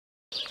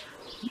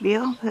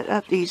Bill put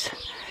up these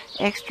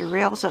extra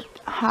rails up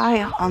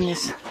high on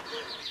this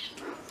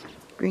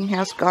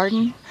greenhouse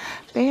garden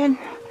bed,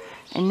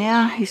 and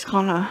now he's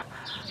gonna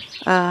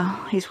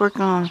he's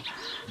working on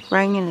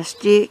bringing a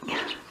stick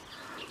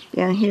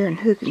down here and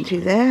hooking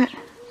to that,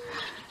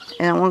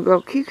 and I want to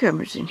grow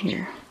cucumbers in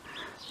here.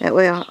 That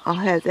way I'll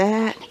have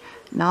that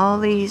and all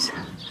these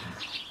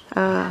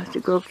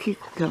to grow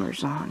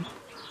cucumbers on.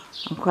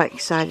 I'm quite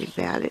excited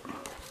about it.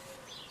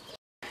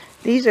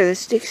 These are the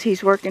sticks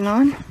he's working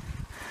on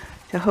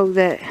to hold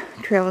that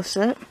trellis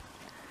up.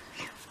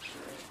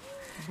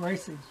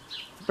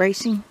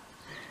 Bracing.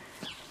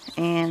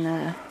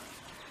 And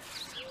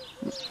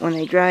when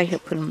they dry, he'll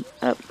put them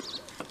up.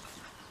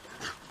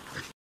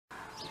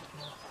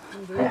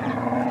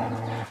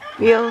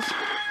 Bill's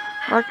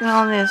working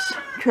on this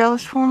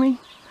trellis for me.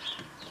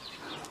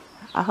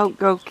 I hope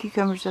grow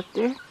cucumbers up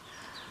there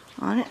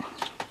on it.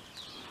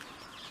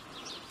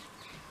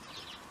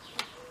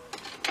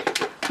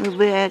 A little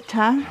bit at a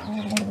time.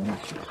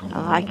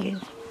 I like it.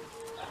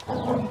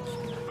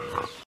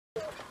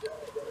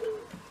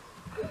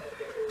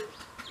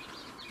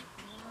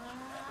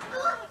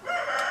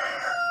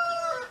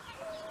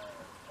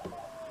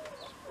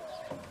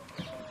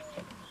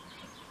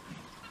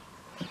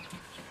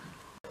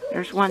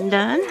 There's one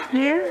done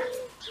there.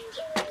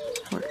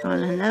 Work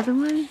on another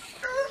one.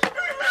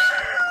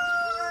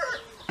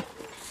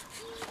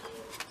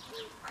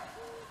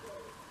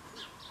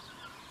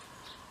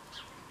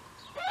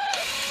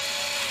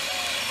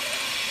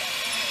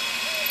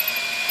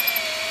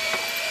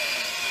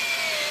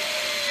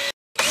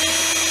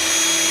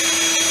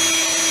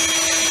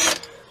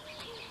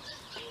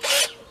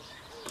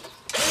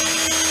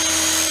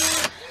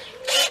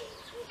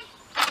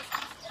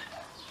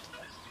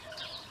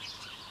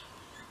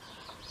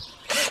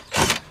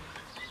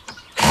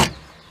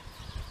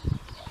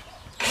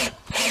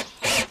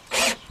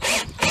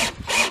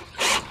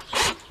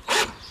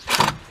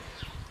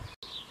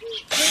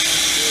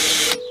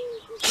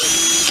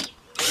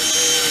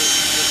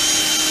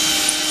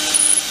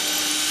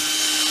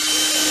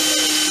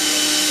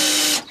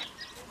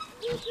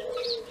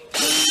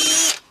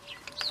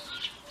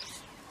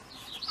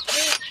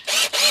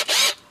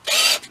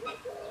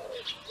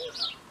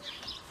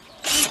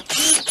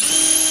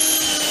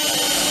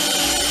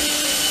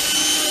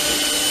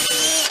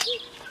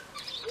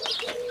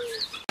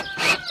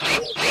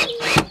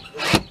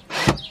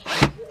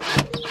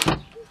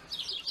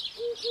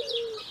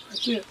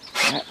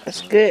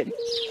 That's good.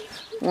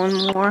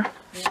 One more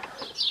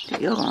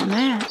deal on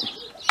that.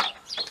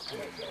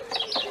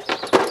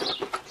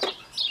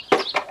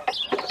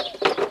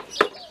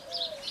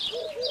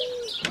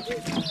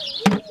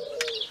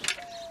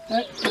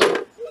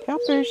 That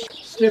Helpers.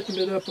 stiffened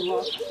it up a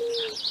lot.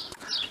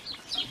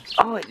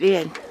 Oh, it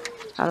did.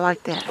 I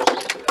like that.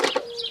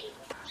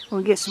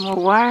 We'll get some more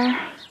wire,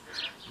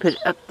 put it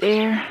up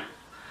there,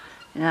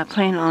 and I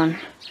plan on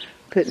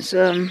putting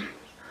some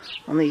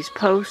on these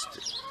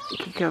posts. The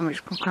cucumbers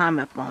can climb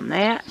up on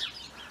that.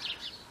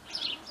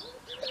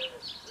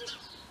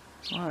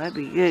 Well, that'd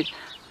be good.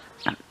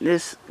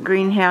 This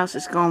greenhouse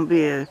is going to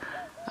be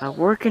a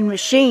working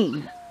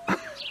machine.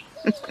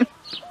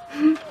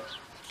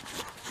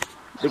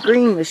 The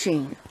green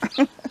machine.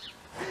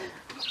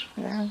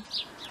 Yeah.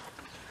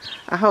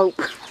 I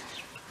hope.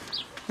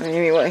 But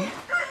anyway,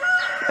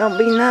 it'll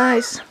be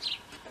nice.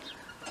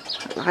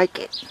 I like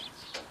it.